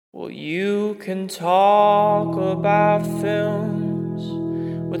Well, you can talk about films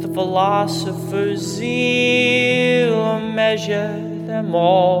with a philosopher's zeal, or measure them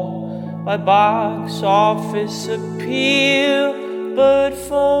all by box office appeal. But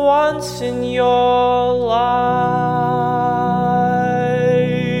for once in your life,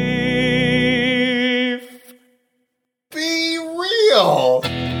 be real.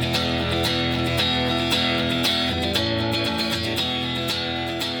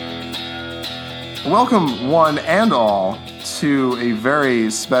 Welcome, one and all, to a very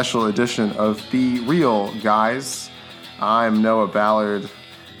special edition of Be Real, guys. I'm Noah Ballard,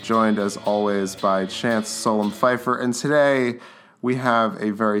 joined as always by Chance Solom Pfeiffer, and today we have a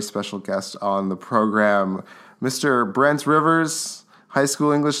very special guest on the program, Mr. Brent Rivers, high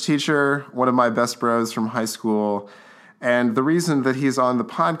school English teacher, one of my best bros from high school. And the reason that he's on the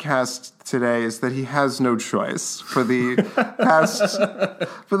podcast today is that he has no choice. For the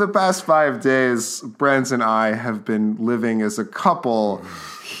past 5 days, Brent and I have been living as a couple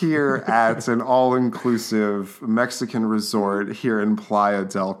here at an all-inclusive Mexican resort here in Playa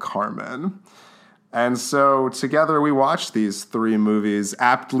del Carmen. And so together we watched these three movies,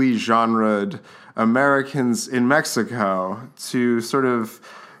 aptly genred Americans in Mexico, to sort of,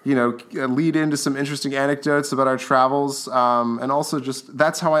 you know, lead into some interesting anecdotes about our travels, and also just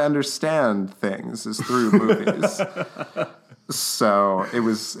that's how I understand things, is through movies. So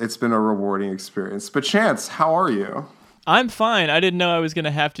it's been a rewarding experience. But Chance, how are you? I'm fine. I didn't know I was going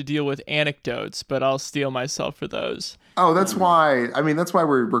to have to deal with anecdotes, but I'll steel myself for those. Oh, that's why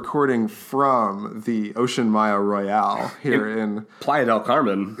we're recording from the Ocean Maya Royale here in Playa del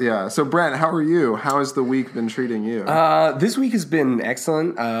Carmen. Yeah. So, Brent, how are you? How has the week been treating you? This week has been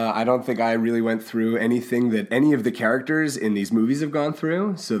excellent. I don't think I really went through anything that any of the characters in these movies have gone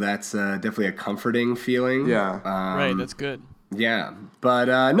through, so that's definitely a comforting feeling. Yeah. Right, that's good. Yeah. But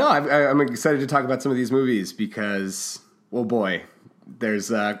no, I'm excited to talk about some of these movies because, well, boy, there's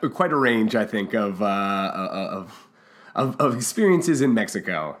quite a range, I think, of experiences in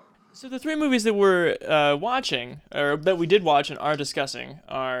Mexico. So the three movies that we're watching, or that we did watch and are discussing,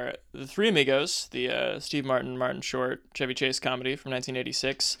 are the Three Amigos, the Steve Martin Short, Chevy Chase comedy from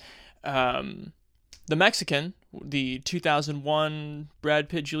 1986, The Mexican, the 2001 Brad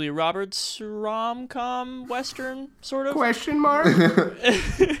Pitt, Julia Roberts rom-com western, sort of. Question mark?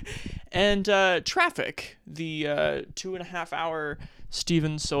 And Traffic, the 2.5-hour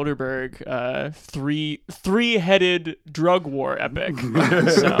Steven Soderbergh three-headed drug war epic.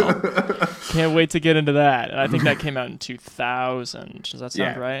 So can't wait to get into that. And I think that came out in 2000. Does that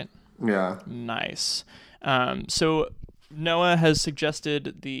sound right? Yeah. Nice. So Noah has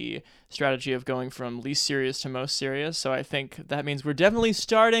suggested the strategy of going from least serious to most serious. So I think that means we're definitely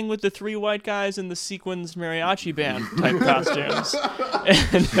starting with the three white guys in the sequins mariachi band type costumes.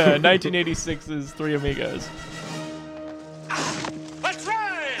 And 1986's Three Amigos.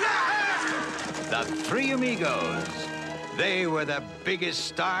 The Three Amigos. They were the biggest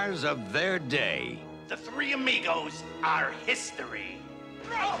stars of their day. The Three Amigos are history.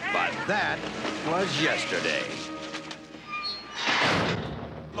 But that was yesterday.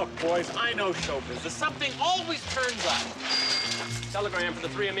 Look, boys, I know show business. Something always turns up. Telegram for the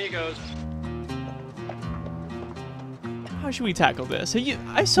Three Amigos. How should we tackle this?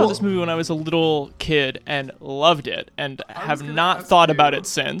 I saw this movie when I was a little kid and loved it, and have not thought about it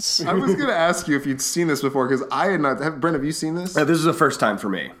since. I was going to ask you if you'd seen this before, because I had not. Brent, have you seen this? This is the first time for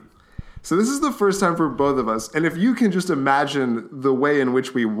me. So this is the first time for both of us, and if you can just imagine the way in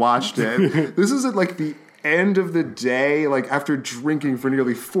which we watched it, this is at like the end of the day, like after drinking for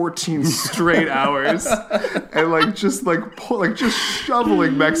nearly 14 straight hours, and just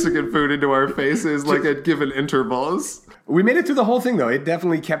shoveling Mexican food into our faces, like at given intervals. We made it through the whole thing, though. It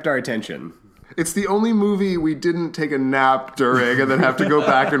definitely kept our attention. It's the only movie we didn't take a nap during and then have to go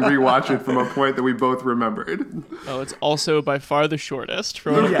back and rewatch it from a point that we both remembered. Oh, it's also by far the shortest.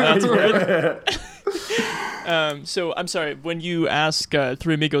 For what that's worth. So I'm sorry. When you ask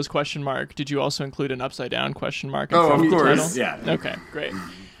Three Amigos ? Did you also include an upside down ? Oh, of course. Yeah. Okay, great.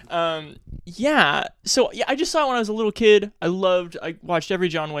 Yeah. So I just saw it when I was a little kid. I watched every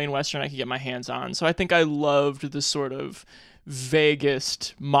John Wayne Western I could get my hands on. So I think I loved the sort of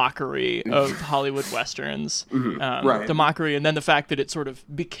vaguest mockery of Hollywood Westerns. Right. The mockery, and then the fact that it sort of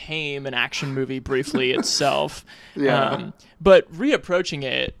became an action movie briefly itself. Yeah. But reapproaching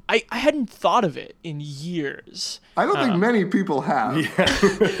it, I hadn't thought of it in years. I don't think many people have.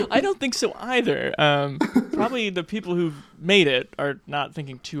 Yeah. I don't think so either. Probably the people who've made it are not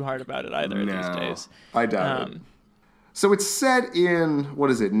thinking too hard about it either these days. I doubt it. So it's set in,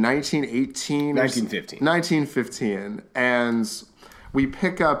 1918? 1915. 1915. And we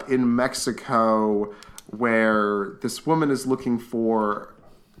pick up in Mexico where this woman is looking for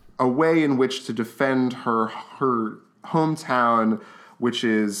a way in which to defend her hometown, which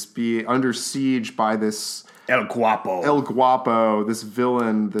is under siege by this El Guapo, this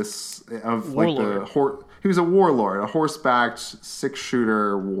villain, warlord. He was a warlord, a horsebacked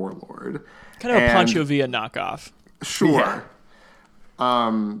 6-shooter warlord. Kind of a Pancho Villa knockoff. Sure.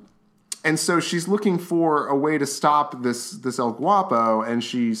 Yeah. And so she's looking for a way to stop this El Guapo, and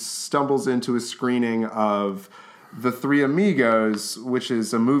she stumbles into a screening of The Three Amigos, which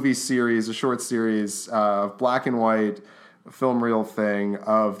is a movie series, a short series of black and white film reel thing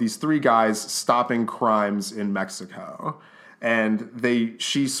of these three guys stopping crimes in Mexico. And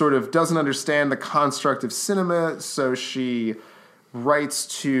she sort of doesn't understand the construct of cinema, so she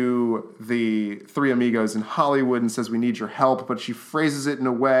writes to the Three Amigos in Hollywood and says, we need your help, but she phrases it in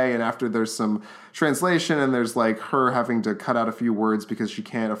a way, and after there's some translation and there's like her having to cut out a few words because she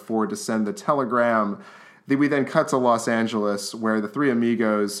can't afford to send the telegram, we then cut to Los Angeles, where the Three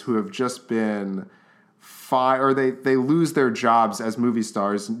Amigos, who have just been they lose their jobs as movie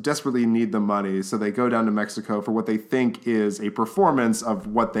stars and desperately need the money, so they go down to Mexico for what they think is a performance of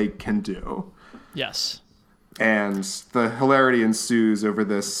what they can do. Yes. And the hilarity ensues over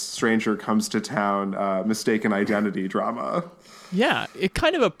this stranger comes to town mistaken identity drama. Yeah, it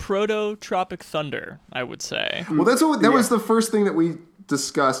kind of a proto-Tropic Thunder, I would say. Well, that was the first thing that we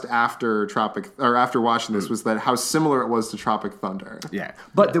discussed after watching this, was that how similar it was to Tropic Thunder. Yeah,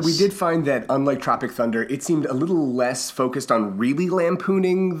 but we did find that unlike Tropic Thunder, it seemed a little less focused on really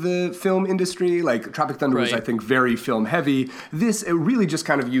lampooning the film industry. Like Tropic Thunder was, I think, very film heavy. This, it really just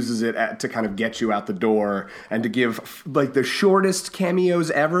kind of uses it to kind of get you out the door and to give like the shortest cameos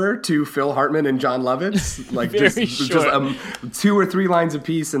ever to Phil Hartman and John Lovitz. Like just 2 or 3 lines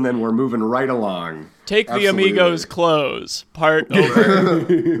apiece, and then we're moving right along. Take the Amigos' clothes. Part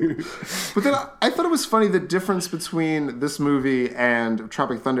over. But then I thought it was funny, the difference between this movie and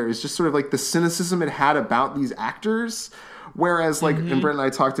Tropic Thunder is just sort of like the cynicism it had about these actors. Whereas, like, and Brent and I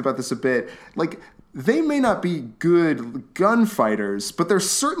talked about this a bit, like, they may not be good gunfighters, but they're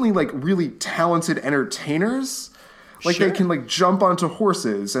certainly, like, really talented entertainers. Like, they can, like, jump onto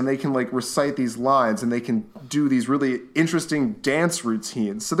horses, and they can, like, recite these lines, and they can do these really interesting dance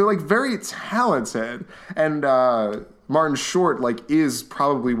routines. So they're, like, very talented. And Martin Short, like, is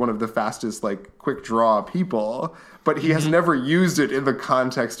probably one of the fastest, like, quick draw people, but he has never used it in the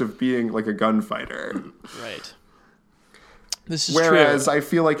context of being, like, a gunfighter. Right. This is Whereas true. I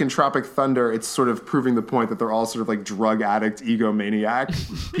feel like in Tropic Thunder, it's sort of proving the point that they're all sort of, like, drug addict,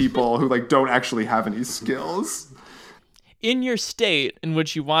 egomaniac people who, like, don't actually have any skills. In your state in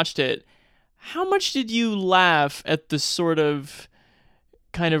which you watched it, how much did you laugh at the sort of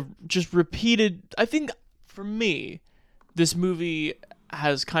kind of just repeated... I think, for me, this movie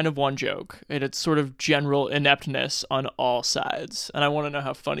has kind of one joke, and it's sort of general ineptness on all sides. And I want to know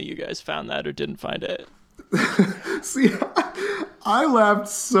how funny you guys found that or didn't find it. See, I laughed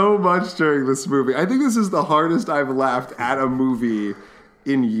so much during this movie. I think this is the hardest I've laughed at a movie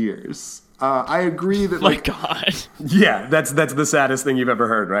in years. I agree that, like... My God. Yeah, that's the saddest thing you've ever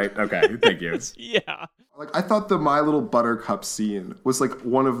heard, right? Okay, thank you. Yeah. Like, I thought the My Little Buttercup scene was, like,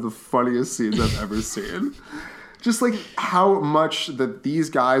 one of the funniest scenes I've ever seen. Just, like, how much that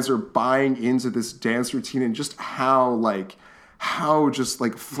these guys are buying into this dance routine and just how just,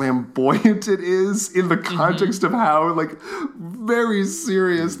 like, flamboyant it is in the context of how, like, very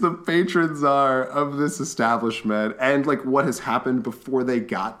serious the patrons are of this establishment and, like, what has happened before they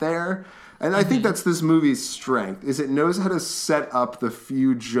got there. And I think that's this movie's strength, is it knows how to set up the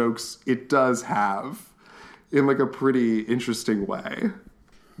few jokes it does have in, like, a pretty interesting way.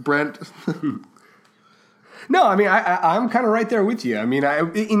 Brent? No, I mean, I'm kind of right there with you. I mean,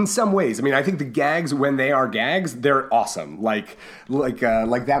 in some ways, I mean, I think the gags, when they are gags, they're awesome. Like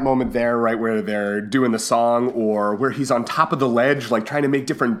that moment there, right, where they're doing the song, or where he's on top of the ledge, like trying to make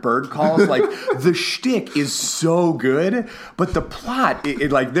different bird calls. Like the shtick is so good, but the plot,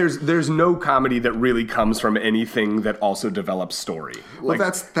 like there's no comedy that really comes from anything that also develops story. Well,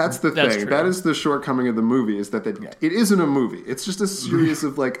 that's the thing. True. That is the shortcoming of the movie, is that it isn't a movie. It's just a series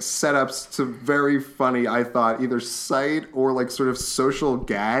of, like, setups to very funny, I thought, either sight or, like, sort of social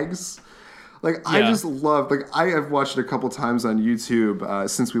gags. Like, I just love, like, I have watched it a couple times on YouTube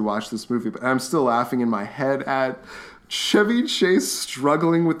since we watched this movie, but I'm still laughing in my head at Chevy Chase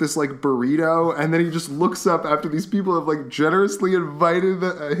struggling with this, like, burrito, and then he just looks up after these people have, like, generously invited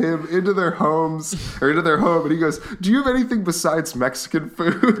him into their homes, or into their home, and he goes, "Do you have anything besides Mexican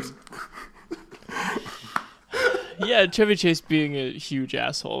food?" Yeah, Chevy Chase being a huge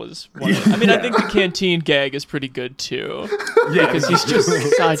asshole is one. I mean, I think the canteen gag is pretty good too. Yeah, because he's just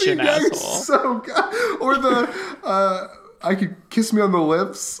such an asshole. So good. Or the I could kiss me on the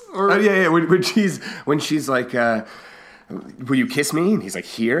lips. Or When she's like, will you kiss me? And he's like,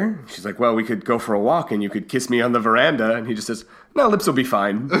 here? She's like, well, we could go for a walk and you could kiss me on the veranda. And he just says, no, lips will be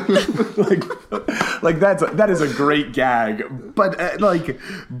fine. That is a great gag, but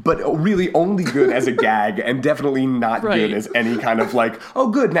really only good as a gag and definitely not good as any kind of like, oh,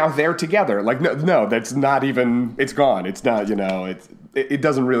 good, now they're together. Like, no, that's not even, it's gone. It's not, it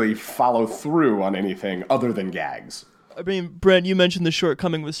doesn't really follow through on anything other than gags. I mean, Brent, you mentioned the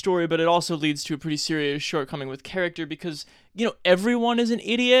shortcoming with story, but it also leads to a pretty serious shortcoming with character because, everyone is an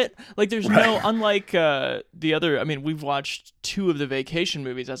idiot. Like, there's no, unlike the other, I mean, we've watched 2 of the vacation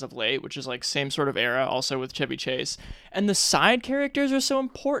movies as of late, which is like same sort of era, also with Chevy Chase. And the side characters are so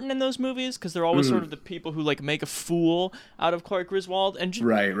important in those movies because they're always sort of the people who like make a fool out of Clark Griswold. And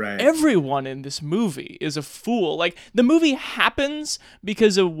everyone in this movie is a fool. Like, the movie happens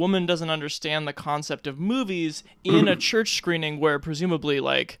because a woman doesn't understand the concept of movies in a church screening where presumably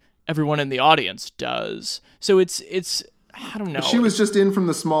like everyone in the audience does. So it's I don't know. She was just in from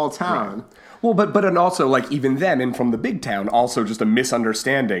the small town. Right. Well, but and also, like, even then, and from the big town, also just a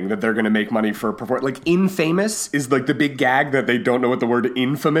misunderstanding that they're going to make money for like, infamous is, like, the big gag that they don't know what the word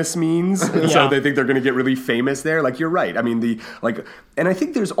infamous means, and so they think they're going to get really famous there. Like, you're right. I mean, and I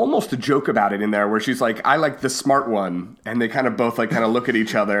think there's almost a joke about it in there where she's like, I like the smart one, and they kind of both, like, kind of look at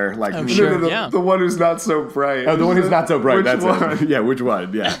each other, like, the one who's not so bright. Oh, the one who's not so bright. Which one? It. Yeah, which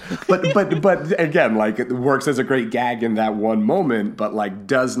one? Yeah. But again, like, it works as a great gag in that one moment, but, like,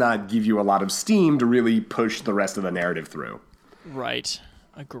 does not give you a lot of steam to really push the rest of the narrative through. Right.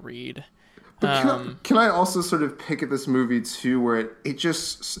 Agreed. But can I also sort of pick at this movie too, where it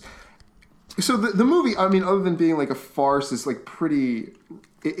just... So the movie, I mean, other than being like a farce, is like pretty...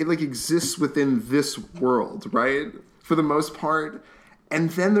 It like exists within this world, right? For the most part. And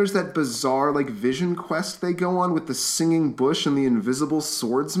then there's that bizarre like vision quest they go on with the singing bush and the invisible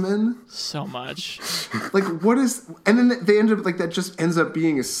swordsman. So much. Like, what is... And then they end up, like, that just ends up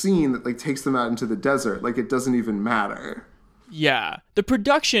being a scene that, like, takes them out into the desert. Like, it doesn't even matter. Yeah. The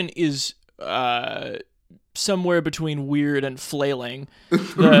production is somewhere between weird and flailing.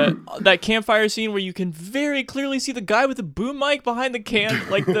 That campfire scene where you can very clearly see the guy with the boom mic behind the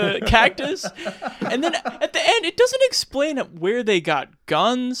the cactus. And then at the end, it doesn't explain where they got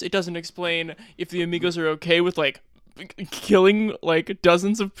guns. It doesn't explain if the Amigos are okay with, like, killing, like,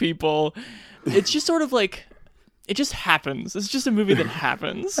 dozens of people. It's just sort of like, it just happens. It's just a movie that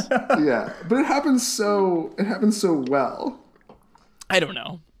happens. Yeah, but it happens so well. I don't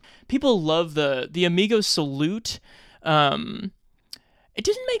know. People love the Amigos salute. It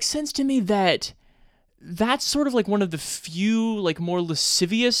didn't make sense to me that that's sort of like one of the few like more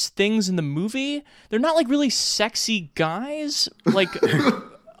lascivious things in the movie. They're not like really sexy guys, like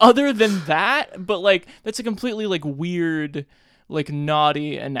other than that, but like that's a completely like weird, like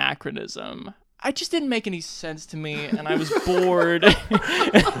naughty anachronism. I just didn't make any sense to me, and I was bored, and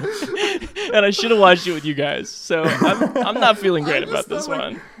I should have watched it with you guys. So I'm not feeling great about this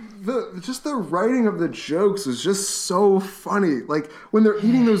one. The writing of the jokes is just so funny. Like when they're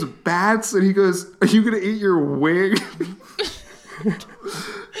eating those bats, and he goes, "Are you gonna eat your wig?"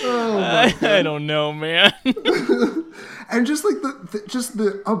 I don't know, man. And just like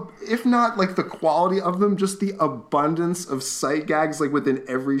the if not like the quality of them, just the abundance of sight gags like within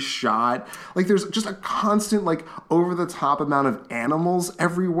every shot. Like there's just a constant like over the top amount of animals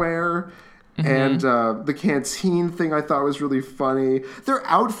everywhere. Mm-hmm. And the canteen thing I thought was really funny. Their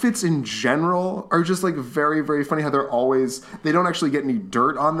outfits in general are just like very, very funny. How they don't actually get any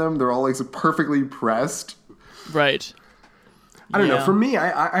dirt on them. They're all like perfectly pressed. Right. I don't know. For me,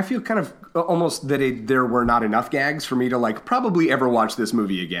 I feel kind of almost that there were not enough gags for me to like probably ever watch this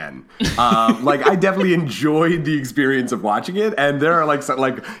movie again. Like I definitely enjoyed the experience of watching it, and there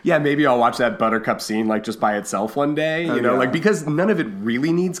are maybe I'll watch that Buttercup scene like just by itself one day, like because none of it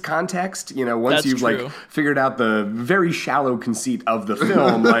really needs context. Once That's you've true. like figured out the very shallow conceit of the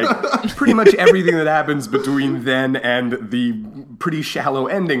film, like pretty much everything that happens between then and the pretty shallow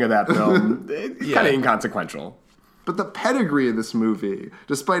ending of that film, it's kind of inconsequential. But the pedigree of this movie,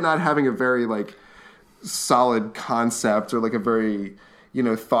 despite not having a very like solid concept or like a very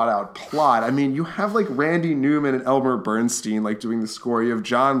thought out plot, I mean, you have like Randy Newman and Elmer Bernstein like doing the score. You have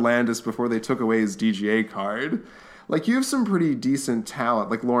John Landis before they took away his DGA card. Like you have some pretty decent talent,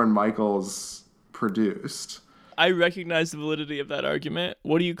 like Lorne Michaels produced. I recognize the validity of that argument.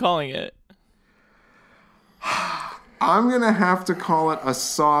 What are you calling it? I'm going to have to call it a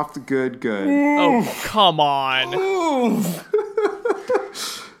soft good. Oh, come on.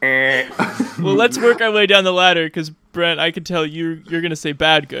 Well, let's work our way down the ladder, because Brent, I can tell you're going to say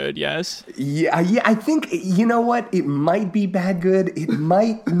bad good, yes? Yeah, I think, you know what? It might be bad good. It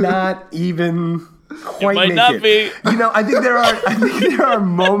might not even quite might make not it. be. You know, I think there are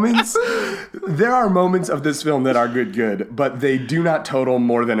moments of this film that are good, but they do not total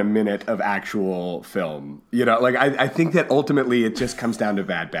more than a minute of actual film. You know, like I think that ultimately it just comes down to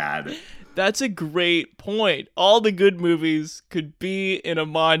bad. That's a great point. All the good movies could be in a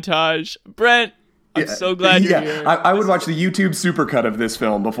montage. Brent, I'm so glad you're here. I would watch the YouTube supercut of this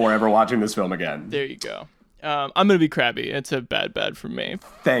film before ever watching this film again. There you go. I'm going to be crabby. It's a bad from me.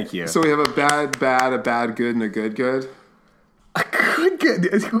 Thank you. So we have a bad, a bad good, and a good. A good.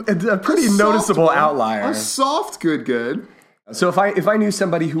 It's a pretty noticeable outlier. A soft good. So if I knew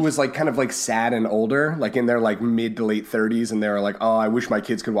somebody who was like kind of like sad and older, like in their like mid to late 30s, and they were like, oh, I wish my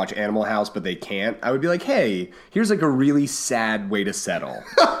kids could watch Animal House, but they can't, I would be like, hey, here's like a really sad way to settle.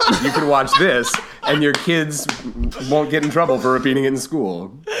 You can watch this, and your kids won't get in trouble for repeating it in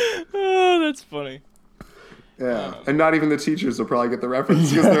school. Oh, that's funny. Yeah, and not even the teachers will probably get the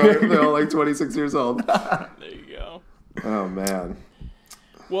reference because they're all like 26 years old. There you go. Oh, man.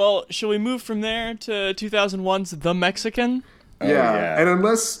 Well, shall we move from there to 2001's The Mexican? Yeah, and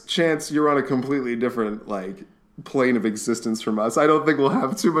unless, Chance, you're on a completely different, like, plane of existence from us, I don't think we'll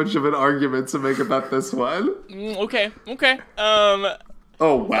have too much of an argument to make about this one. Okay. Oh,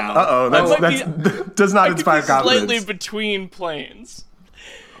 wow. Uh-oh, that does not inspire confidence. Slightly between planes.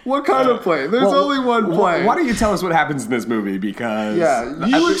 What kind of plane? There's only one plane. Why don't you tell us what happens in this movie? Because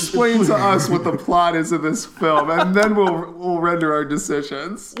you explain to us what the plot is of this film, and then we'll render our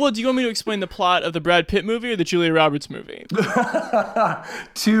decisions. Well, do you want me to explain the plot of the Brad Pitt movie or the Julia Roberts movie?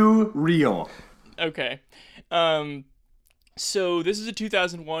 Too real. Okay. So this is a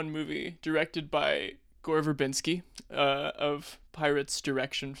 2001 movie directed by Gore Verbinski of Pirates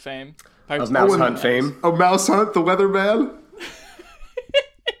direction fame. Of Mouse Hunt fame. Of Mouse Hunt, the weatherman?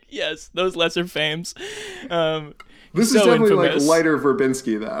 Yes, those lesser fames. This is definitely infamous. Like lighter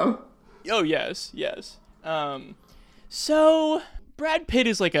Verbinski, though. Oh, yes. So Brad Pitt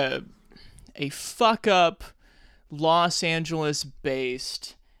is like a fuck-up, Los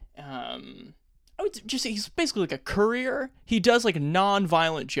Angeles-based... he's basically like a courier. He does like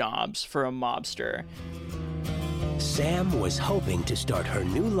non-violent jobs for a mobster. Sam was hoping to start her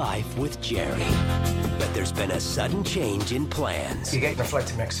new life with Jerry, but there's been a sudden change in plans. You get your flight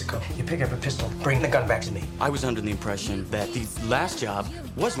to Mexico. You pick up a pistol. Bring the gun back to me. I was under the impression that the last job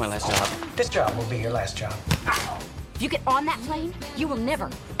was my last job. This job will be your last job. If you get on that plane, you will never,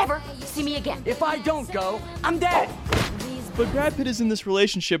 ever see me again. If I don't go, I'm dead. But Brad Pitt is in this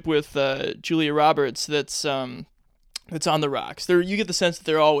relationship with Julia Roberts that's on the rocks. You get the sense that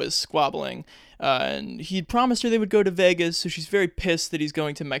they're always squabbling. And he'd promised her they would go to Vegas, so she's very pissed that he's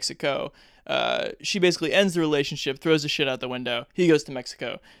going to Mexico. She basically ends the relationship, throws the shit out the window. He goes to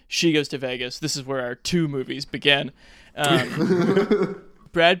Mexico. She goes to Vegas. This is where our two movies begin.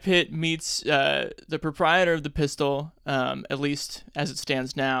 Brad Pitt meets the proprietor of the pistol, at least as it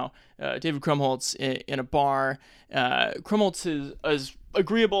stands now, David Krumholtz, in a bar. Krumholtz is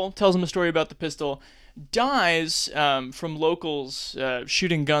agreeable, tells him a story about the pistol, dies from locals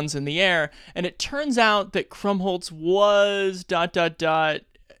shooting guns in the air, and it turns out that Krumholtz was ...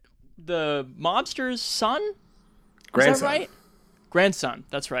 the mobster's son? Grandson. Is that right? Grandson,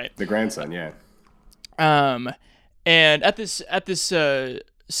 that's right. The grandson, yeah. And at this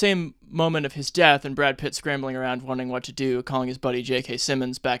same moment of his death, and Brad Pitt scrambling around wondering what to do, calling his buddy J.K.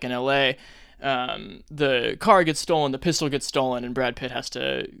 Simmons back in L.A., the car gets stolen, the pistol gets stolen, and Brad Pitt has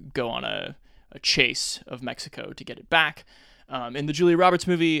to go on a chase of Mexico to get it back. In the Julia Roberts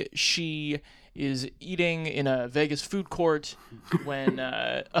movie, she is eating in a Vegas food court when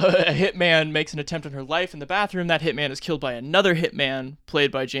a hitman makes an attempt on her life in the bathroom. That hitman is killed by another hitman,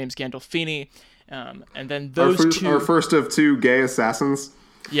 played by James Gandolfini. And then our first of two gay assassins.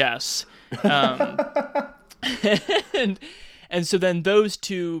 Yes. And so then those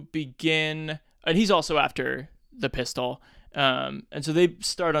two begin, and he's also after the pistol. And so they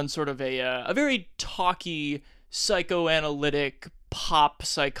start on sort of a very talky, psychoanalytic, pop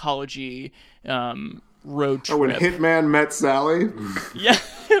psychology road trip. Oh, when Hitman met Sally? Yeah,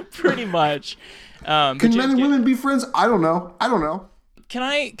 pretty much. Can men and women be friends? I don't know. Can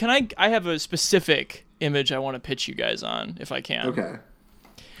I have a specific image I want to pitch you guys on, if I can. Okay.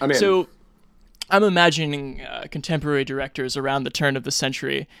 So I'm imagining contemporary directors around the turn of the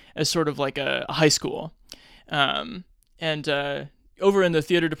century as sort of like a high school. And over in the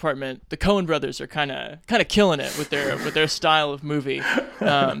theater department, the Coen brothers are kind of killing it with their style of movie.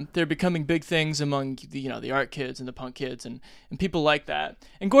 They're becoming big things among the art kids and the punk kids and people like that.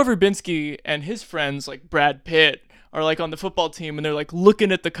 And Gore Verbinski and his friends like Brad Pitt are like on the football team, and they're like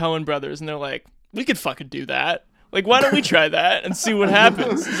looking at the Coen brothers, and they're like, we could fucking do that. Like, why don't we try that and see what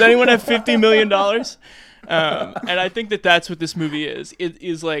happens? Does anyone have $50 million? And I think that's what this movie is. It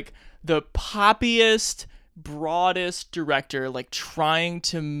is like the poppiest, broadest director, like trying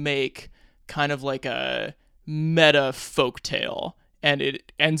to make kind of like a meta folktale, and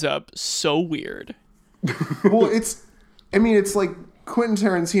it ends up so weird. Well, it's like Quentin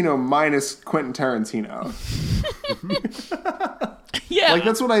Tarantino minus Quentin Tarantino. Yeah, like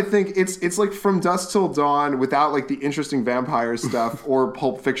that's what I think. It's like From Dusk Till Dawn without like the interesting vampire stuff, or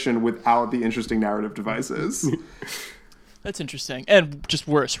Pulp Fiction without the interesting narrative devices. That's interesting, and just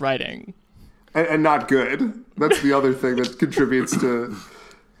worse writing. And not good. That's the other thing that contributes to...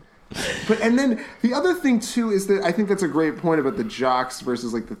 And then the other thing, too, is that I think that's a great point about the jocks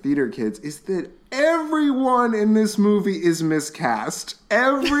versus, like, the theater kids, is that everyone in this movie is miscast.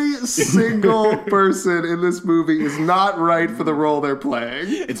 Every single person in this movie is not right for the role they're playing.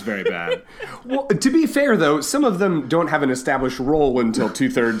 It's very bad. Well, to be fair, though, some of them don't have an established role until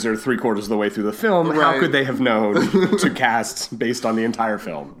 2/3 or 3/4 of the way through the film. Right. How could they have known to cast based on the entire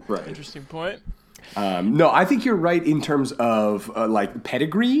film? Right. Interesting point. No, I think you're right in terms of like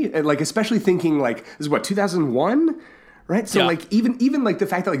pedigree, like especially thinking like this is what 2001, right? So like even like the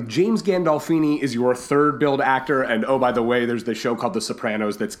fact that like James Gandolfini is your third billed actor, and oh by the way, there's the show called The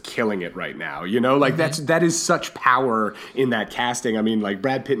Sopranos that's killing it right now. You know, like that is such power in that casting. I mean, like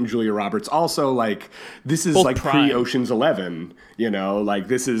Brad Pitt and Julia Roberts also like this is both like pre-Ocean's 11. You know, like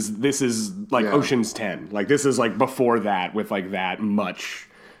this is like Ocean's 10. Like this is like before that with like that much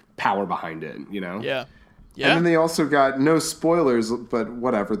power behind it, you know? Yeah. And then they also got, no spoilers, but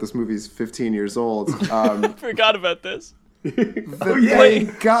whatever, this movie's 15 years old. I forgot about this. They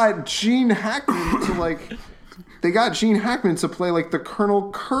got Gene Hackman to play like the Colonel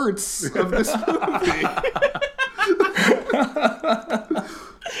Kurtz of this movie.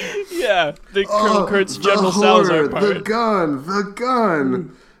 Yeah, the Colonel Kurtz General Salazar part. The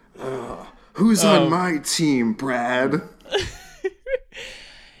gun. Who's on my team, Brad?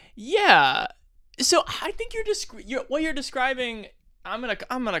 Yeah, so I think what you're describing. I'm gonna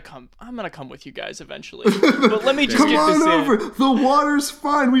come with you guys eventually. But let me just get this in. Come on over. The water's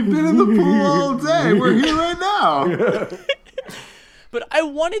fine. We've been in the pool all day. We're here right now. But I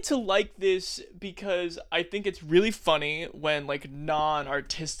wanted to like this because I think it's really funny when like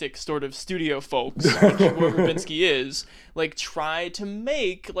non-artistic sort of studio folks, like Gore Verbinski is, like try to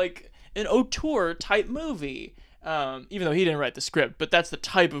make like an auteur type movie. Even though he didn't write the script, but that's the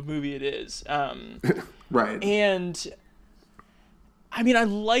type of movie it is. Right. And I mean, I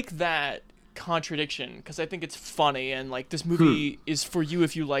like that contradiction because I think it's funny, and like this movie is for you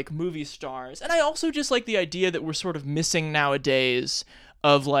if you like movie stars. And I also just like the idea that we're sort of missing nowadays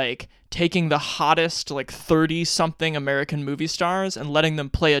of like taking the hottest like 30-something American movie stars and letting them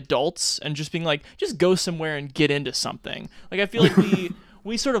play adults and just being like, just go somewhere and get into something. Like I feel like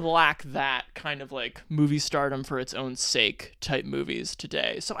we sort of lack that kind of like movie stardom for its own sake type movies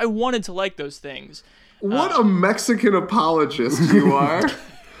today. So I wanted to like those things. What a Mexican apologist you are.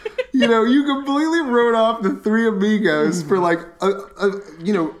 You know, you completely wrote off the Three Amigos for like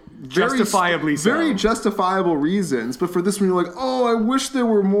very justifiable reasons, but for this one you're like, oh, I wish there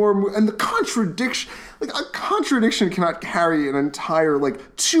were more. And the contradiction, like a contradiction cannot carry an entire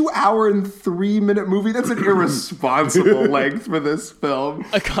like 2 hour and 3 minute movie. That's an irresponsible length for this film.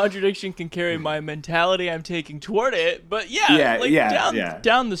 A contradiction can carry my mentality I'm taking toward it, but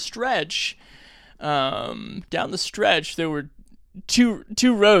down the stretch, there were two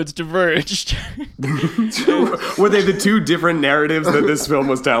roads diverged. Were they the two different narratives that this film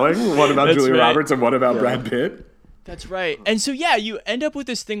was telling? One about Julia Roberts and one about Brad Pitt? That's right. And so, yeah, you end up with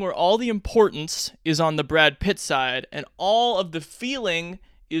this thing where all the importance is on the Brad Pitt side and all of the feeling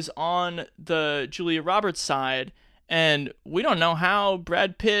is on the Julia Roberts side. And we don't know how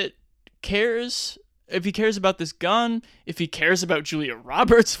Brad Pitt cares, if he cares about this gun, if he cares about Julia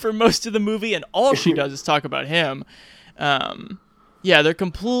Roberts for most of the movie, and all she does is talk about him. Yeah, they're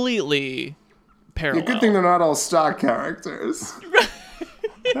completely parallel. Yeah, good thing they're not all stock characters.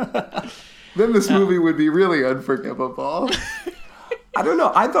 Then this movie would be really unforgivable. I don't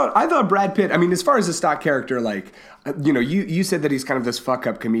know. I thought Brad Pitt, I mean, as far as a stock character, like, you know, you said that he's kind of this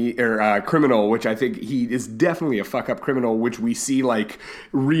fuck-up criminal, which I think he is definitely a fuck-up criminal, which we see, like,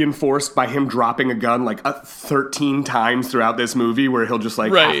 reinforced by him dropping a gun, like, 13 times throughout this movie, where he'll just,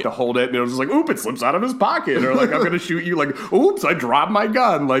 like, have to hold it, and it'll just, like, oop, it slips out of his pocket, or, like, I'm going to shoot you, like, oops, I dropped my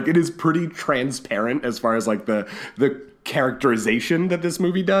gun. Like, it is pretty transparent as far as, like, the characterization that this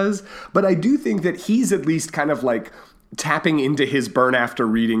movie does. But I do think that he's at least kind of, like, tapping into his burn after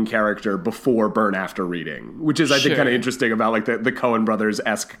reading character before burn after reading, which is I think kind of interesting about like the Coen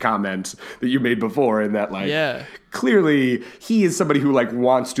brothers-esque comment that you made before, in that like clearly he is somebody who like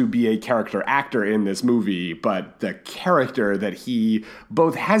wants to be a character actor in this movie, but the character that he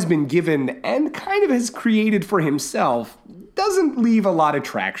both has been given and kind of has created for himself doesn't leave a lot of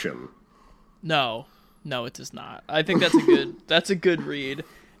traction. No, it does not. I think that's a good read.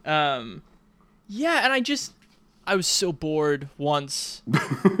 And I was so bored once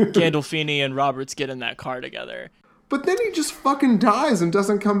Gandolfini and Roberts get in that car together. But then he just fucking dies and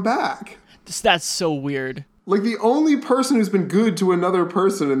doesn't come back. That's so weird. Like, the only person who's been good to another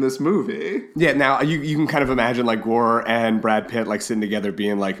person in this movie. Yeah, now you can kind of imagine, like, Gore and Brad Pitt, like, sitting together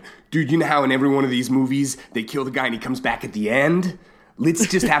being like, dude, you know how in every one of these movies they kill the guy and he comes back at the end? Let's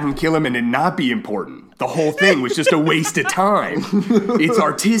just have him kill him and it not be important. The whole thing was just a waste of time. It's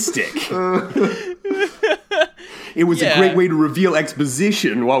artistic. It was a great way to reveal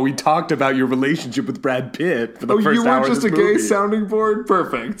exposition while we talked about your relationship with Brad Pitt for the first hour of this movie. You were just a gay sounding board?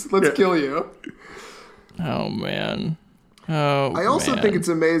 Perfect. Let's kill you. Oh, man. I also think it's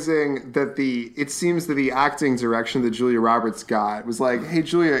amazing that it seems that the acting direction that Julia Roberts got was like, hey,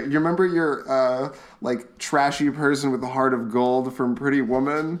 Julia, you remember your, like, trashy person with the heart of gold from Pretty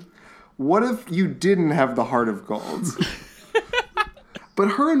Woman? What if you didn't have the heart of gold? But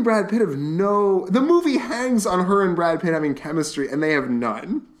her and Brad Pitt have the movie hangs on her and Brad Pitt having chemistry, and they have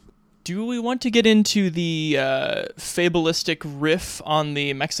none. Do we want to get into the fabulistic riff on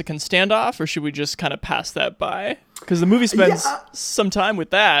the Mexican standoff, or should we just kind of pass that by? Because the movie spends some time with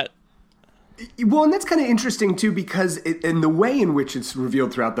that. Well, and that's kind of interesting, too, because in the way in which it's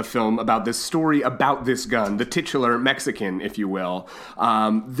revealed throughout the film about this story about this gun, the titular Mexican, if you will.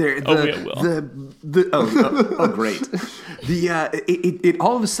 Great. It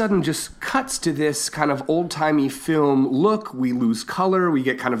all of a sudden just cuts to this kind of old-timey film look. We lose color. We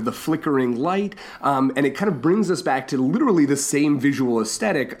get kind of the flickering light. And it kind of brings us back to literally the same visual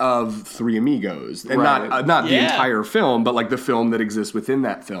aesthetic of Three Amigos. And not the entire film, but like the film that exists within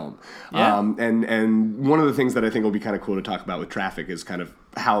that film. Yeah. And one of the things that I think will be kind of cool to talk about with Traffic is kind of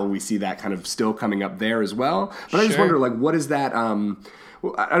how we see that kind of still coming up there as well. But I just wonder, like, what is that? I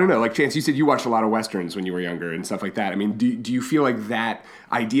don't know. Like, Chance, you said you watched a lot of Westerns when you were younger and stuff like that. I mean, do you feel like that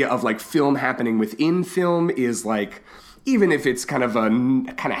idea of, like, film happening within film is, like, even if it's kind of a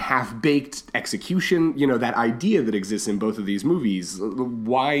kind of half-baked execution, you know, that idea that exists in both of these movies,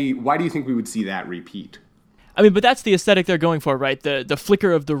 why do you think we would see that repeat? I mean, but that's the aesthetic they're going for, right? The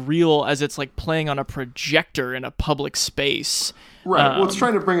flicker of the reel as it's like playing on a projector in a public space. Right. Well, it's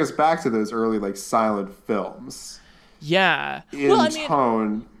trying to bring us back to those early, like, silent films. Yeah.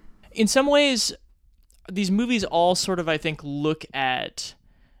 Tone. In some ways, these movies all sort of, I think, look at...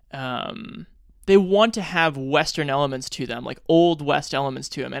 they want to have Western elements to them, like Old West elements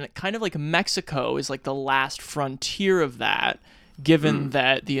to them. And it kind of like Mexico is like the last frontier of that, given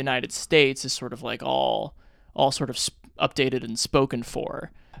that the United States is sort of like all sort of updated and spoken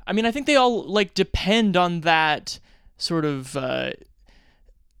for. I mean, I think they all like depend on that sort of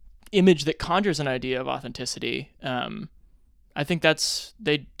image that conjures an idea of authenticity. I think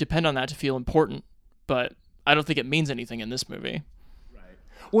they depend on that to feel important, but I don't think it means anything in this movie.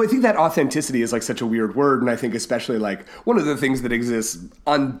 Well, I think that authenticity is like such a weird word, and I think especially like one of the things that exists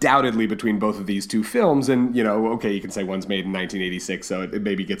undoubtedly between both of these two films, and you know, okay, you can say one's made in 1986, so it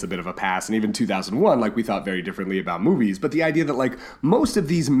maybe gets a bit of a pass, and even 2001, like we thought very differently about movies, but the idea that like most of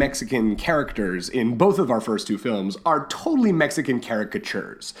these Mexican characters in both of our first two films are totally Mexican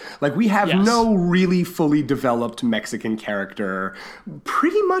caricatures. Like we have no really fully developed Mexican character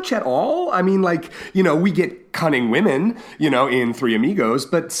pretty much at all. I mean, like, you know, we get cunning women, you know, in Three Amigos,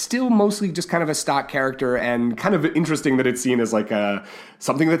 but still mostly just kind of a stock character, and kind of interesting that it's seen as like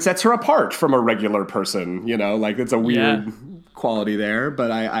something that sets her apart from a regular person, you know, like it's a weird quality there.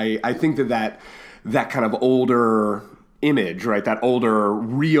 But I think that kind of older image, right? That older,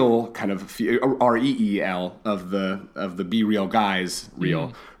 real kind of REEL of the be real guys,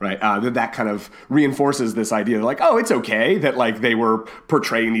 real, right? That kind of reinforces this idea that, like, oh, it's okay that like they were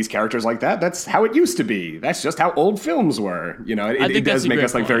portraying these characters like that. That's how it used to be. That's just how old films were. You know, it does make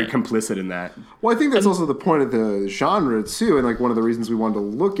us like very complicit in that. Well, I think that's also the point of the genre too, and like one of the reasons we wanted to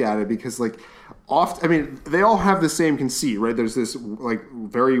look at it, because like often, I mean, they all have the same conceit, right? There's this like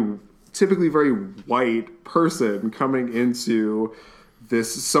typically very white person coming into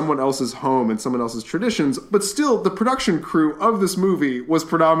this someone else's home and someone else's traditions, but still the production crew of this movie was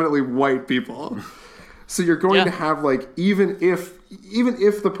predominantly white people. So you're going to have like, even if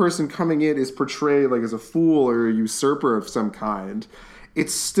the person coming in is portrayed like as a fool or a usurper of some kind,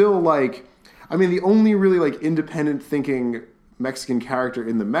 it's still like, I mean, the only really like independent thinking Mexican character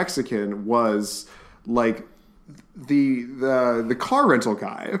in The Mexican was like the car rental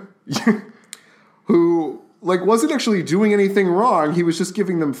guy who like wasn't actually doing anything wrong. He was just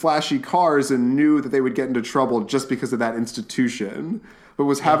giving them flashy cars and knew that they would get into trouble just because of that institution, but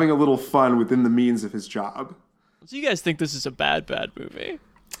was having a little fun within the means of his job. So you guys think this is a bad movie?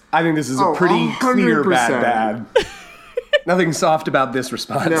 I think this is a pretty 100%. clear bad. Nothing soft about this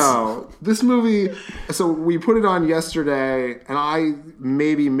response. No, this movie, so we put it on yesterday, and I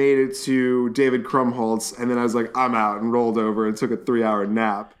maybe made it to David Krumholtz, and then I was like, I'm out, and rolled over and took a 3-hour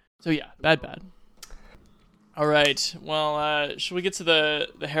nap. So yeah, bad. All right, well, should we get to the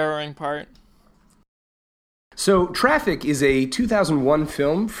harrowing part? So, Traffic is a 2001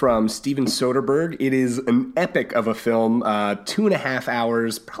 film from Steven Soderbergh. It is an epic of a film, 2.5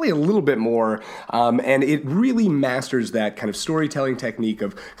 hours, probably a little bit more, and it really masters that kind of storytelling technique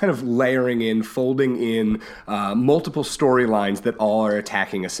of kind of layering in, folding in multiple storylines that all are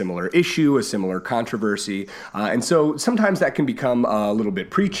attacking a similar issue, a similar controversy, and so sometimes that can become a little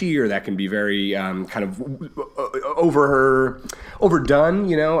bit preachy, or that can be very kind of overdone,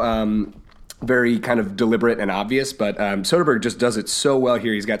 you know, very kind of deliberate and obvious, but Soderbergh just does it so well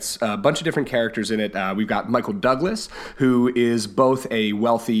here. He's got a bunch of different characters in it. We've got Michael Douglas, who is both a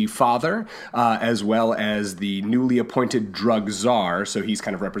wealthy father as well as the newly appointed drug czar, so he's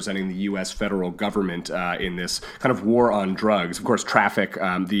kind of representing the U.S. federal government in this kind of war on drugs. Of course, Traffic,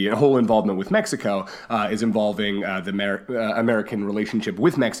 the whole involvement with Mexico, is involving the American relationship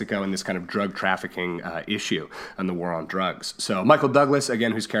with Mexico and this kind of drug trafficking issue and the war on drugs. So Michael Douglas,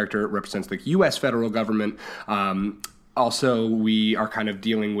 again, whose character represents the U.S. federal government. Also, we are kind of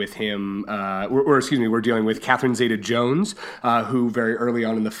dealing with him, we're dealing with Catherine Zeta-Jones, who very early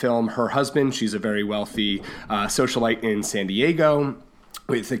on in the film, her husband, she's a very wealthy socialite in San Diego,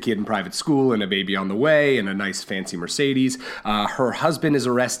 with a kid in private school and a baby on the way and a nice fancy Mercedes. Her husband is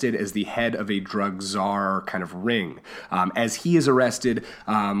arrested as the head of a drug czar kind of ring. As he is arrested,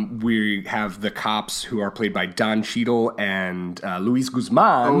 we have the cops who are played by Don Cheadle and Luis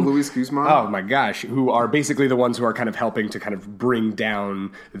Guzman. Oh, Luis Guzman. Oh my gosh, who are basically the ones who are kind of helping to kind of bring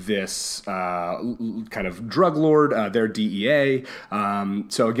down this kind of drug lord, their DEA.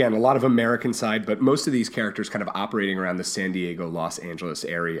 So again, a lot of American side, but most of these characters kind of operating around the San Diego, Los Angeles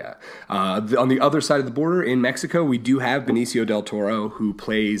area. On the other side of the border in Mexico, we do have Benicio del Toro, who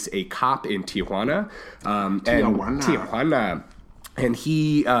plays a cop in Tijuana. Tijuana. And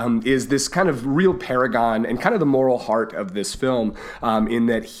he is this kind of real paragon and kind of the moral heart of this film, in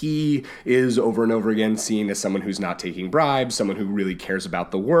that he is over and over again seen as someone who's not taking bribes, someone who really cares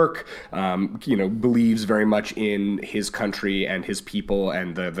about the work, believes very much in his country and his people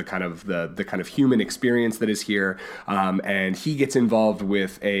and the kind of human experience that is here. And he gets involved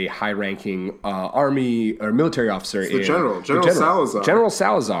with a high-ranking army or military officer. General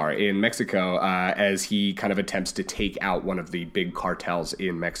Salazar in Mexico, as he kind of attempts to take out one of the big cartels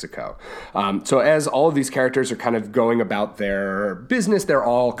in Mexico. So as all of these characters are kind of going about their business, they're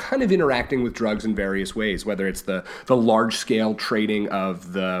all kind of interacting with drugs in various ways, whether it's the large-scale trading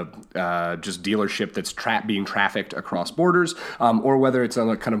of the just dealership that's being trafficked across borders, or whether it's on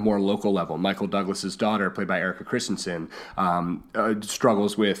a kind of more local level. Michael Douglas's daughter, played by Erica Christensen,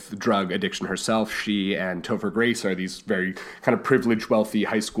 struggles with drug addiction herself. She and Topher Grace are these very kind of privileged, wealthy,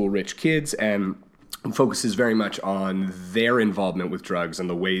 high school rich kids, and focuses very much on their involvement with drugs and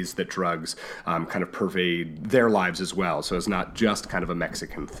the ways that drugs kind of pervade their lives as well. So it's not just kind of a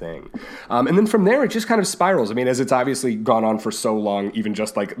Mexican thing. And then from there, it just kind of spirals. I mean, as it's obviously gone on for so long, even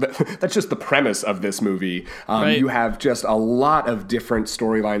just like, that's just the premise of this movie. Right. You have just a lot of different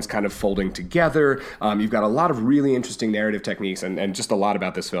storylines kind of folding together. You've got a lot of really interesting narrative techniques and just a lot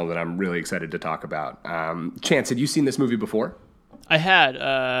about this film that I'm really excited to talk about. Chance, had you seen this movie before? I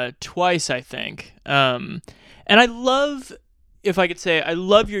had twice, I think, and I love, if I could say, I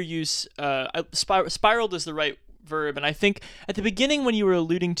love your use. Spiraled is the right verb. And I think at the beginning when you were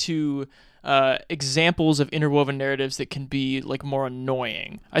alluding to examples of interwoven narratives that can be like more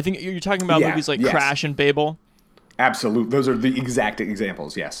annoying, I think you're talking about movies like Crash and Babel. Absolutely. Those are the exact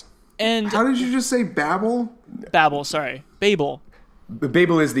examples, yes. And how did you just say Babel? Babel, sorry. Babel.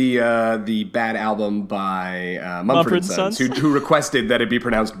 Babel is the bad album by Mumford & Sons, who requested that it be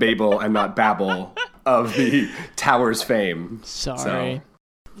pronounced Babel and not Babel of the Towers fame. Sorry. So.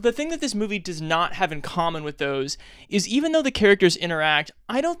 The thing that this movie does not have in common with those is even though the characters interact,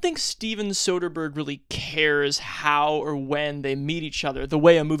 I don't think Steven Soderbergh really cares how or when they meet each other. The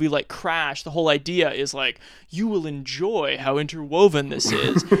way a movie like Crash, the whole idea is like, you will enjoy how interwoven this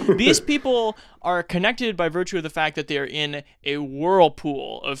is. These people are connected by virtue of the fact that they're in a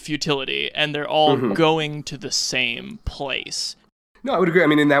whirlpool of futility and they're all going to the same place. No, I would agree. I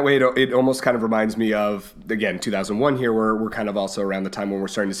mean, in that way, it almost kind of reminds me of, again, 2001 here, where we're kind of also around the time when we're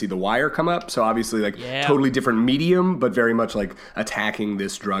starting to see The Wire come up. So obviously, totally different medium, but very much like attacking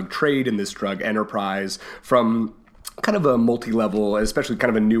this drug trade and this drug enterprise from kind of a multi-level, especially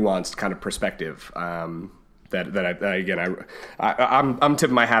kind of a nuanced kind of perspective. I'm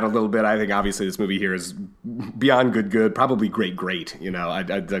tipping my hat a little bit. I think obviously this movie here is beyond good, probably great. You know, I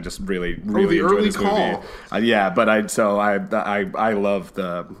just really enjoy this movie. But I love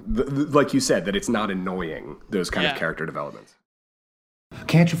the like you said, that it's not annoying, those kind of character developments.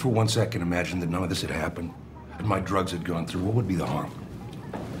 Can't you for 1 second imagine that none of this had happened and my drugs had gone through? What would be the harm?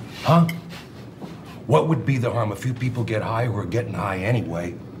 Huh? What would be the harm? A few people get high who are getting high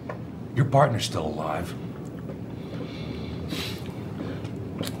anyway. Your partner's still alive.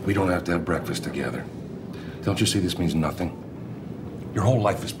 We don't have to have breakfast together. Don't you see this means nothing? Your whole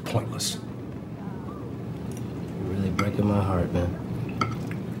life is pointless. You're really breaking my heart, man.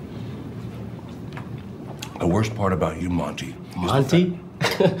 The worst part about you, Monty... Monty?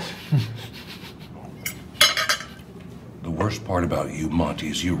 The worst part about you, Monty,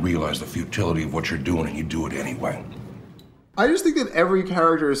 is you realize the futility of what you're doing and you do it anyway. I just think that every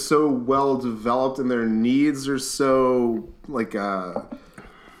character is so well developed and their needs are so, like, they're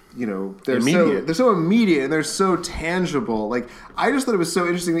so immediate and they're so tangible. Like, I just thought it was so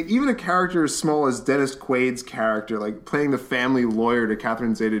interesting that even a character as small as Dennis Quaid's character, like playing the family lawyer to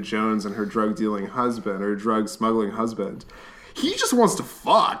Catherine Zeta-Jones and her drug-dealing husband or drug-smuggling husband, he just wants to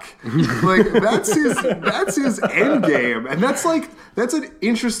fuck. Like, that's his end game. And that's an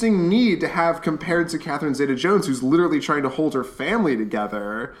interesting need to have compared to Catherine Zeta-Jones, who's literally trying to hold her family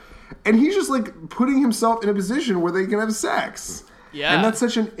together. And he's just, like, putting himself in a position where they can have sex. Yeah. And that's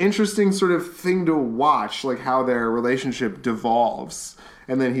such an interesting sort of thing to watch, like how their relationship devolves.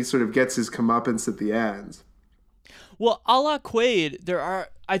 And then he sort of gets his comeuppance at the end. Well, a la Quaid,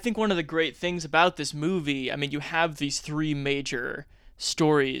 I think one of the great things about this movie, I mean, you have these three major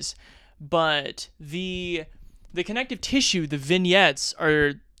stories, but the connective tissue, the vignettes,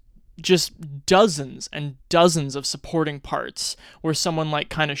 are just dozens and dozens of supporting parts where someone like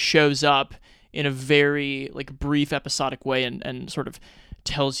kind of shows up in a very like brief episodic way and sort of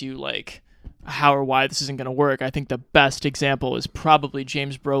tells you like how or why this isn't going to work. I think the best example is probably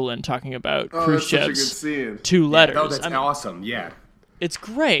James Brolin talking about Khrushchev's two letters. Oh, that's awesome. Yeah. It's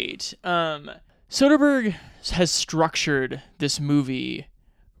great. Soderbergh has structured this movie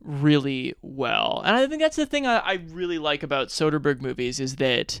really well. And I think that's the thing I really like about Soderbergh movies is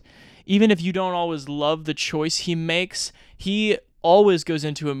that even if you don't always love the choice he makes, he always goes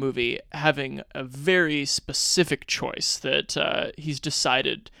into a movie having a very specific choice that he's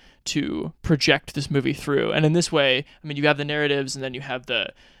decided to project this movie through. And in this way, I mean, you have the narratives and then you have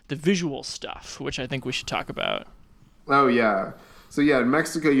the visual stuff, which I think we should talk about. Oh, yeah. So, yeah, in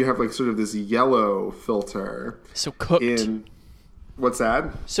Mexico, you have, like, sort of this yellow filter. So cooked. What's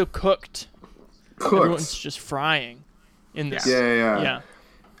that? So cooked. Everyone's just frying in this. Yeah.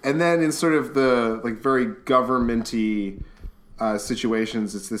 And then in sort of the, like, very government-y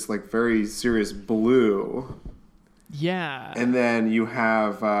situations, it's this, like, very serious blue. Yeah. And then you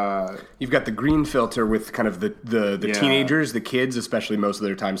have... You've got the green filter with kind of the teenagers, the kids, especially most of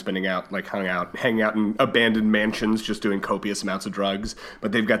their time spending out, like hanging out in abandoned mansions, just doing copious amounts of drugs.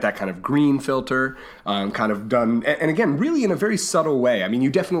 But they've got that kind of green filter kind of done. And again, really in a very subtle way. I mean, you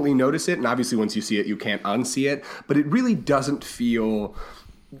definitely notice it. And obviously once you see it, you can't unsee it. But it really doesn't feel,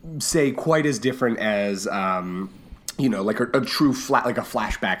 say, quite as different as... like a true like a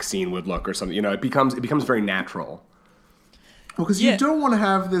flashback scene would look or something. You know, it becomes very natural. Well, because you don't want to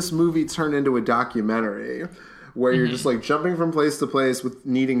have this movie turn into a documentary where you're just like jumping from place to place with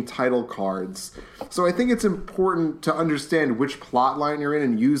needing title cards. So I think it's important to understand which plot line you're in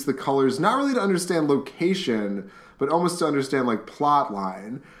and use the colors, not really to understand location, but almost to understand like plot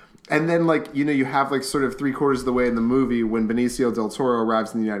line. And then, like, you know, you have, like, sort of 3/4 of the way in the movie when Benicio del Toro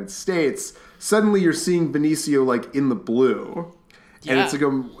arrives in the United States, suddenly you're seeing Benicio, like, in the blue. Yeah.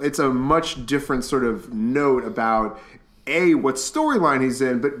 And it's a much different sort of note about, A, what storyline he's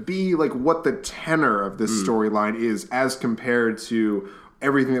in, but B, like, what the tenor of this storyline is as compared to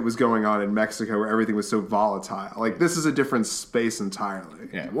everything that was going on in Mexico where everything was so volatile. Like, this is a different space entirely.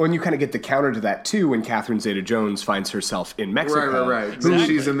 Yeah. Well, and you kind of get the counter to that, too, when Catherine Zeta-Jones finds herself in Mexico. Right. Exactly.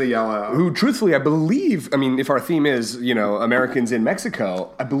 She's in the yellow. Who, truthfully, I believe, I mean, if our theme is, you know, Americans in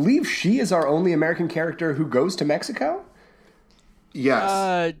Mexico, I believe she is our only American character who goes to Mexico?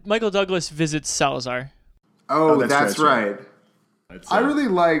 Yes. Michael Douglas visits Salazar. Oh, that's right. I really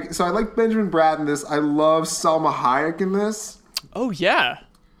like Benjamin Bratt in this. I love Salma Hayek in this. Oh, yeah.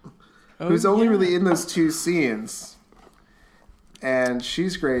 Who's only really in those 2 scenes. And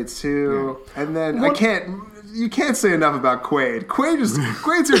she's great, too. Yeah. And then you can't say enough about Quaid. Quaid's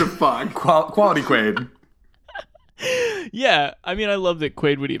here to fuck. Quality Quaid. Yeah, I mean, I love that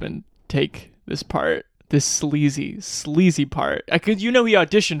Quaid would even take this part. This sleazy part. He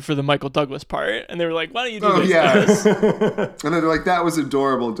auditioned for the Michael Douglas part, and they were like, "Why don't you do this?" Yes. And they're like, "That was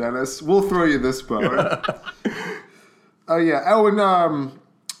adorable, Dennis. We'll throw you this part." Oh yeah. Oh, and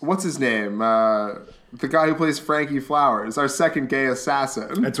what's his name? The guy who plays Frankie Flowers, our second gay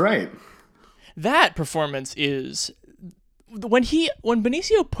assassin. That's right. That performance is when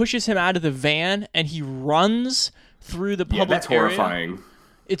Benicio pushes him out of the van and he runs through the public that's area. Horrifying.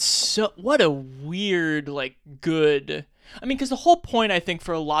 It's so, what a weird, like, good, I mean, because the whole point, I think,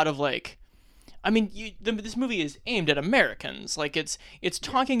 for a lot of, like, I mean, this movie is aimed at Americans. Like, it's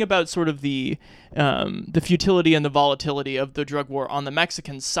talking about sort of the futility and the volatility of the drug war on the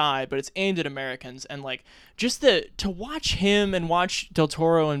Mexican side, but it's aimed at Americans. And, like, just to watch him and watch Del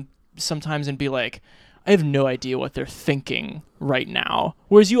Toro and sometimes and be like, I have no idea what they're thinking right now.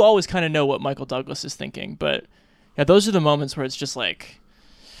 Whereas you always kind of know what Michael Douglas is thinking. But, yeah, those are the moments where it's just like,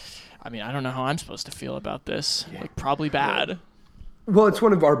 I mean, I don't know how I'm supposed to feel about this. Yeah. Like, probably bad. Well, it's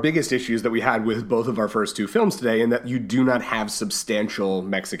one of our biggest issues that we had with both of our first 2 films today, in that you do not have substantial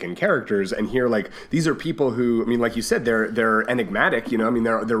Mexican characters. And here, like, these are people who, I mean, like you said, they're enigmatic, you know. I mean,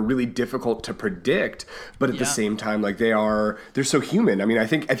 they're really difficult to predict, but at the same time, like, they're so human. I mean, I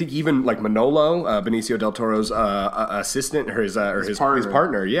think even like Manolo, Benicio del Toro's assistant, or his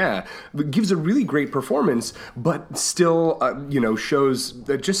partner, gives a really great performance, but still, shows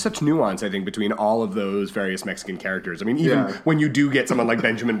just such nuance, I think, between all of those various Mexican characters. I mean, even when you do get someone like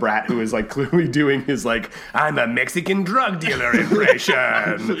Benjamin Bratt, who is, like, clearly doing his, like, I'm a Mexican drug dealer impression.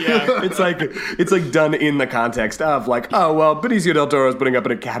 It's like done in the context of, like, oh, well, Benicio del Toro is putting up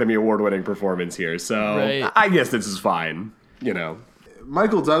an Academy Award-winning performance here, so I guess this is fine, you know.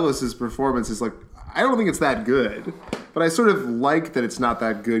 Michael Douglas's performance is, like, I don't think it's that good, but I sort of like that it's not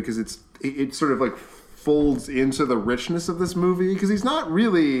that good because it sort of, like, folds into the richness of this movie, because he's not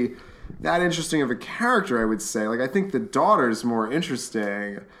really that interesting of a character, I would say. Like, I think the daughter's more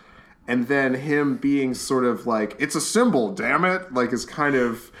interesting, and then him being sort of like, it's a symbol, damn it, like, is kind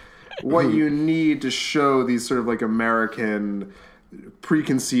of what you need to show these sort of, like, American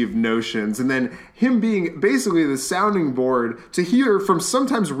preconceived notions, and then him being basically the sounding board to hear from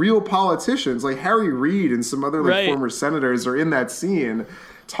sometimes real politicians, like Harry Reid and some other, like, former senators are in that scene,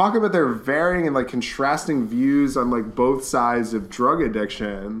 talk about their varying and, like, contrasting views on, like, both sides of drug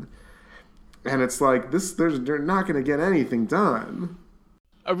addiction. And it's like, they're not going to get anything done.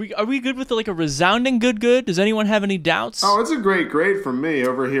 Are we good with, like, a resounding good? Does anyone have any doubts? Oh, it's a great from me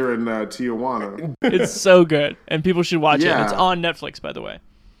over here in Tijuana. It's so good, and people should watch it. It's on Netflix, by the way.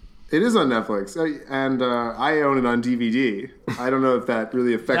 It is on Netflix, and I own it on DVD. I don't know if that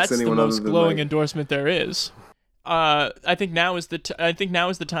really affects anyone. That's the most glowing endorsement there is. I think now is the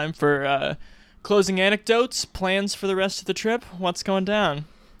time for closing anecdotes, plans for the rest of the trip. What's going down?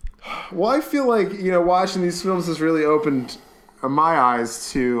 Well, I feel like, watching these films has really opened my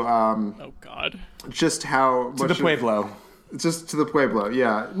eyes to oh God, just how to the Pueblo. Just to the Pueblo,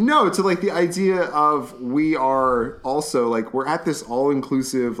 yeah. No, to, like, the idea of we are also, like, we're at this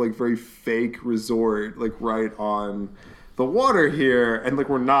all-inclusive, like, very fake resort, like, right on the water here, and, like,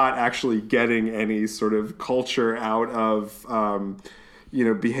 we're not actually getting any sort of culture out of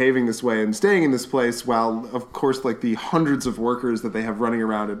behaving this way and staying in this place, while, of course, like, the hundreds of workers that they have running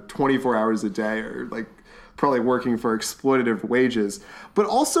around at 24 hours a day are, like, probably working for exploitative wages. But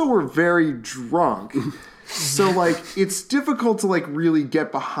also we're very drunk. So, like, it's difficult to, like, really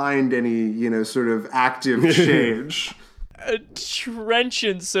get behind any, sort of active change. A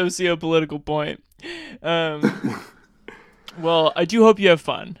trenchant socio-political point. Well, I do hope you have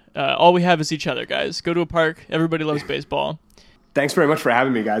fun. All we have is each other, guys. Go to a park. Everybody loves baseball. Thanks very much for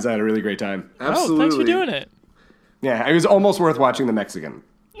having me, guys. I had a really great time. Absolutely. Oh, thanks for doing it. Yeah, it was almost worth watching The Mexican.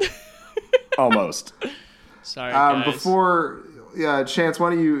 Almost. Sorry, guys. Chance, why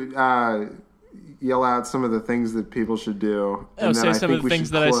don't you yell out some of the things that people should do? And say some of the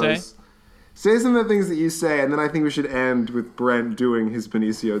things that I say? Say some of the things that you say, and then I think we should end with Brent doing his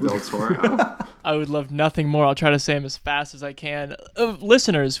Benicio del Toro. I would love nothing more. I'll try to say them as fast as I can.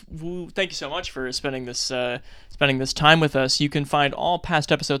 Listeners, thank you so much for spending this time with us. You can find all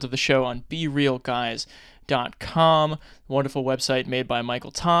past episodes of the show on BeRealGuys.com, wonderful website made by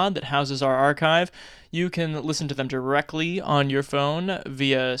Michael Todd that houses our archive. You can listen to them directly on your phone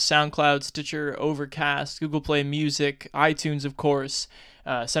via SoundCloud, Stitcher, Overcast, Google Play Music, iTunes, of course.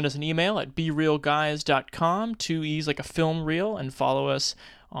 Send us an email at BeRealGuys.com, 2 E's like a film reel, and follow us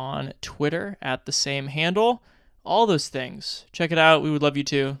on Twitter at the same handle. All those things. Check it out. We would love you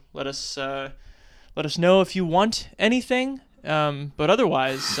to. Let us know if you want anything. But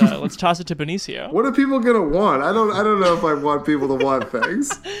otherwise, let's toss it to Benicio. What are people gonna want? I don't know if I want people to want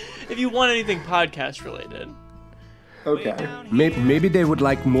things. If you want anything podcast related. Okay. Maybe they would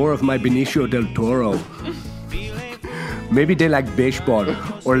like more of my Benicio del Toro. Maybe they like baseball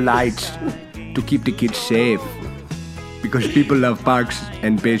or lights to keep the kids safe. Because people love parks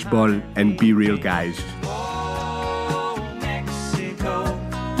and baseball and Be Real Guys.